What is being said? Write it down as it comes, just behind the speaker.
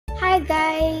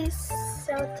guys,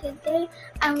 so today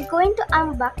I'm going to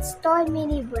unbox toy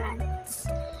mini brands.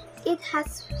 It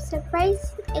has 5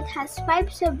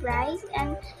 surprise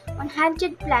and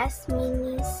 100 plus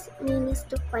minis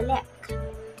to collect.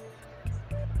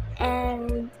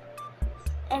 And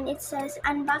it says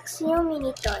unbox new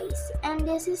mini toys, and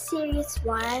this is series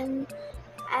 1,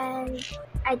 and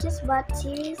I just bought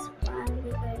series 1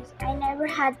 because I never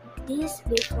had this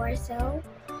before. So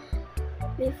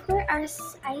before I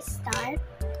start,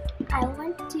 I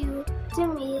want to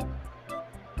meet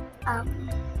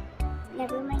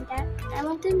never mind that. I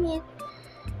want to meet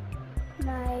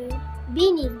my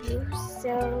Beanie Blues.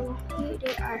 So here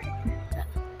they are.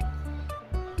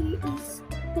 Here is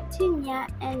Petunia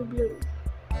and Blue.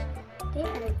 They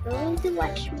are going to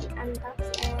watch me unbox,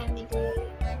 and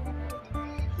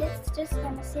it's just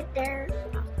gonna sit there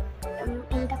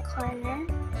in the corner.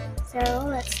 So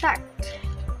let's start.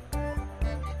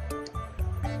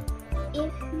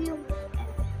 If you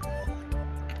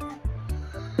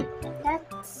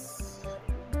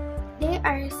they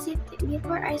are sitting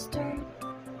before I start.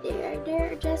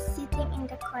 They're just sitting in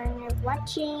the corner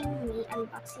watching me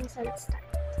unboxing. So let's start.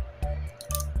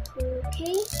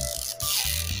 Okay.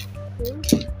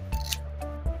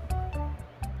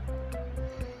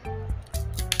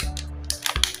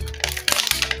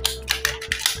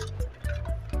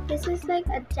 This is like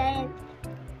a giant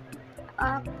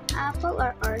apple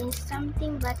or orange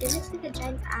something, but it looks like a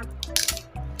giant apple.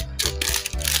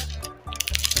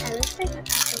 It looks like an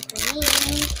apple to me.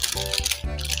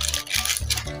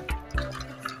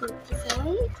 Let's put this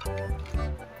away.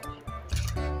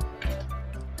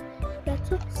 The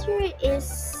texture is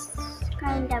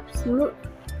kind of smooth.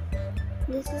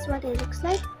 This is what it looks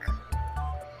like.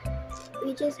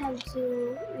 We just have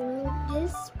to remove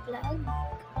this plug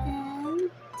and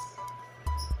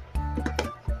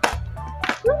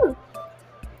woo!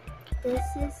 This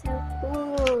is so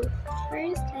cool.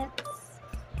 First, let's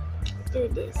do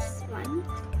this one.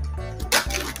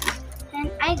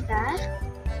 And I got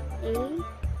a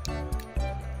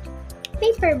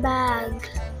paper bag.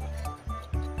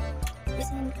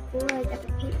 Isn't cool? I got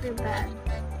a paper bag.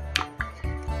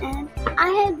 And I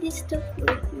have these to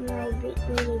put my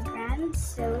mini brands,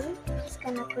 so just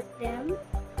gonna put them.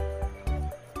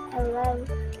 I love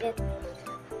it.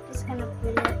 Just gonna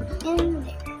put it in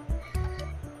there.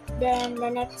 Then the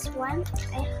next one,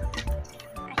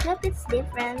 I hope it's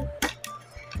different.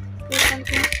 There's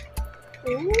something.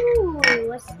 Ooh,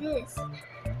 what's this?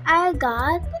 I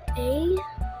got a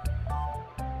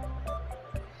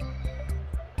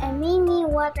mini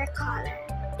watercolor.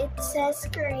 It says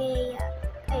Korea.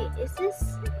 Hey, is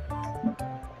this?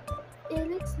 It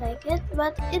looks like it,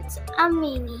 but it's a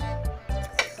mini.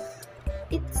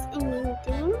 It's a mini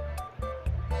thing.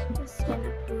 Just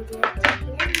gonna put it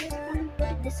here. Just gonna put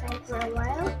it aside for a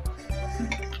while.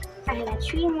 I got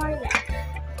 3 more left.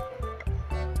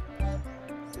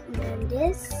 And then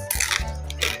this.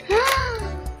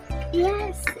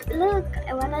 Yes, look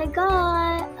what I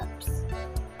got. Oops.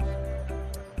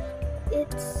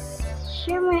 It's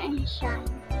Shimmer and Shine.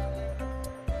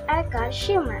 I got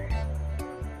Shimmer.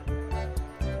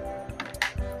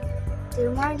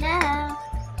 2 more left.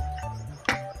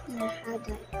 Now how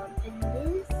do I open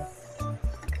this?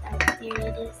 Here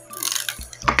it is.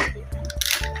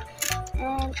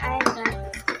 And I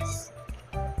got this.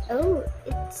 Oh,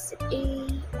 it's a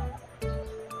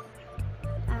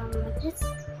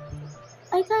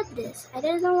I got this. I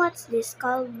don't know what's this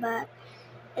called, but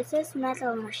it says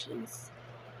Metal Machines.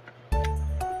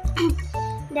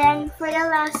 Then for the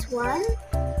last one,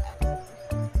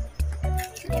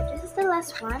 yeah, this is the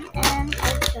last one, and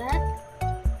I got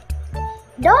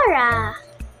Dora.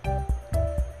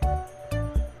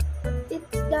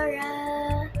 It's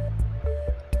Dora.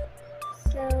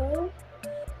 So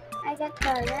I got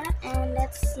Dora, and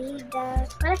let's see the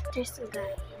collector's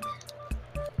guide.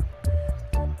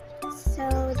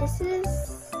 So this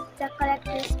is the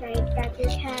collector's guide that you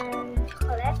can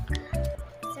collect.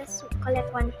 It says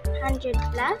collect 100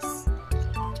 plus,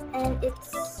 and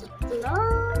it's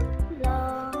long.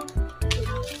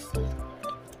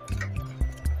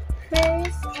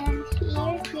 First, and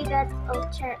here we got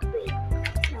ultra. Wait,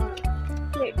 no,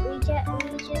 here we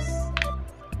just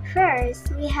first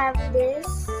we have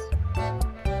this.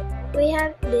 We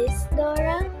have this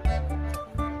Dora.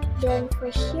 Then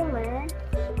for Shimmer,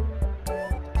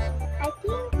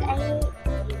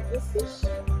 this is,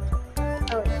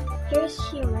 oh, here's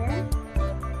Shimmer.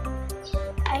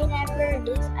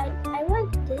 I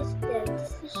want this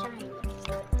is Shine.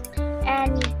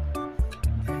 And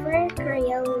for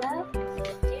Crayola,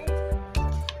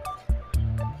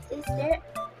 is there,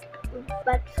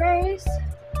 but first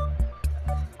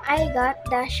I got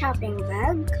the shopping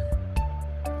bag.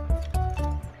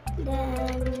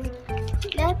 Then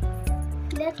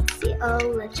let's see all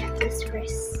the checklist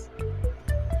first.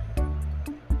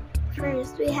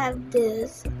 First we have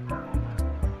this,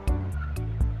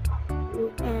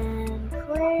 and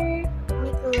for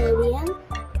Nickelodeon.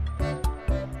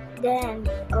 Then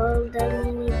all the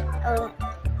mini.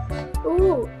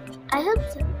 I hope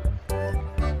so.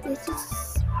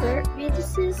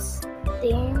 This is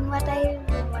thing what I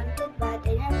wanted, but I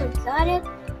never got it.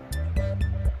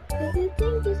 But I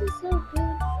think this is so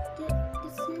good.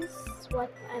 This is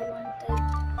what I wanted.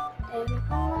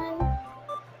 Everyone.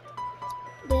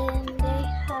 Then they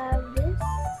have this.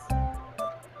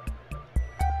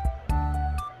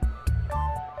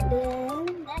 Then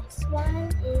next one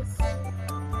is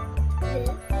this.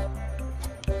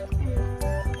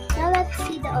 Now let's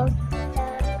see the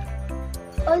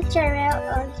ultra rare.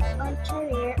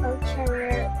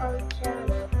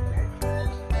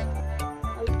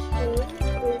 Okay,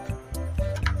 wait.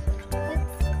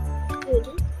 Let's do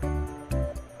this.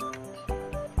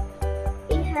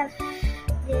 We have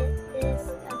this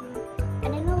I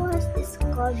don't know what this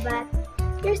called, but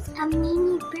there's a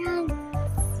mini brand.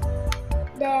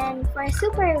 Then for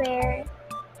super rare,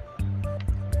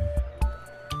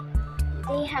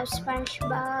 they have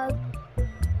SpongeBob,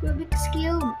 Rubik's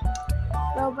Cube,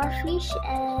 Robofish,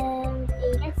 and a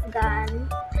Nerf gun.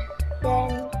 Then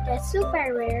the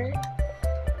super rare,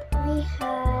 we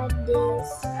had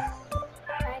this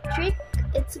Patrick.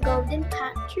 It's Golden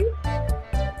Patrick,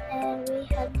 and we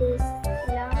have this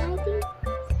Long, I think,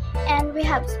 and we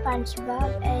have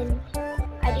SpongeBob, and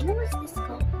I don't know what's this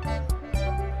called.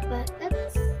 But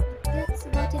let's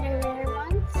go to the rare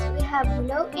ones. We have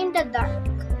Glow in the Dark.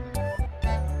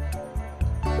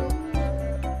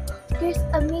 There's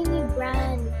a mini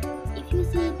brand. If you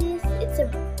see this,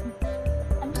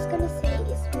 I'm just gonna say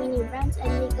it's mini brands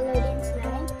and Nickelodeon's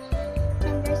line.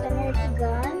 And there's a Nerf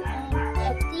gun and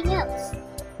everything else.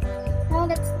 Now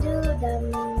let's do the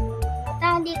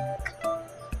metallic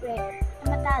rare, the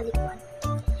metallic one.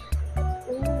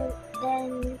 Then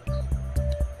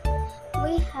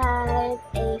we had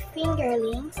a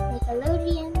Fingerlings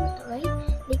Nickelodeon toy,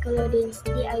 Nickelodeon's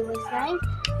DIY line,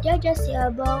 JoJo's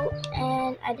elbow,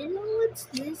 and I don't know what's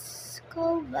this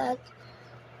called, but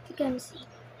you can see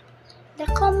the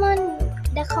common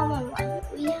one.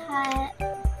 We had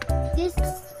this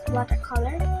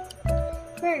watercolor.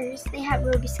 First, they have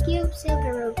Rubik's Cube,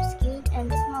 silver Rubik's Cube,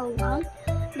 and small one.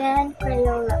 Then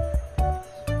Crayola.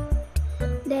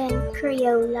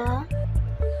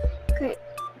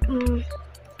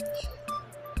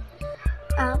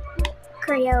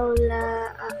 Crayola,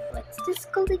 what's this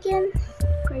called again?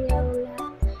 Crayola.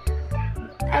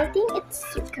 I think it's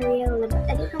Crayola, but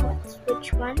I don't know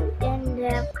which one. Then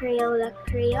the Crayola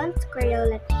crayons,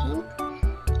 Crayola paint,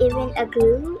 even a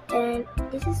glue, and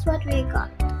this is what we got.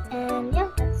 And yeah,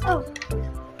 that's all.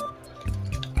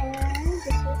 And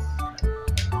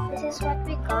this is what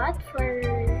we got for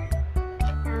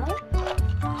now.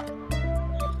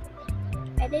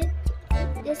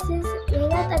 We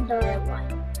got a Dora one.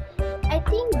 I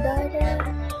think Dora,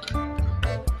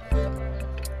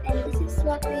 and this is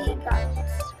what we got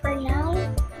for now.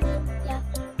 Yeah.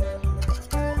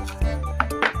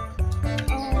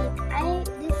 And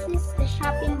this is the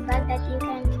shopping bag that you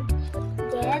can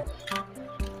get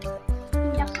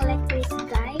in the collector's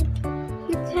guide.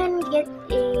 You can get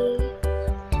a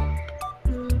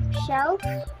shelf.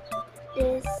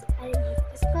 This, I don't know what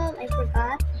it's called, I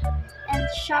forgot. And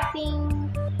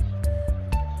shopping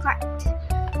cart.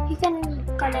 You can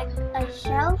collect a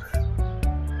shelf,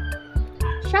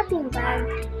 shopping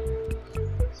bag,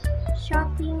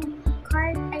 shopping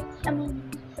cart,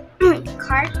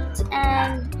 cart,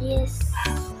 and this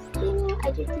thing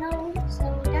I didn't know. So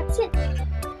that's it.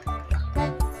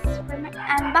 That's for my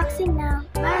unboxing now.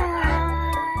 Bye.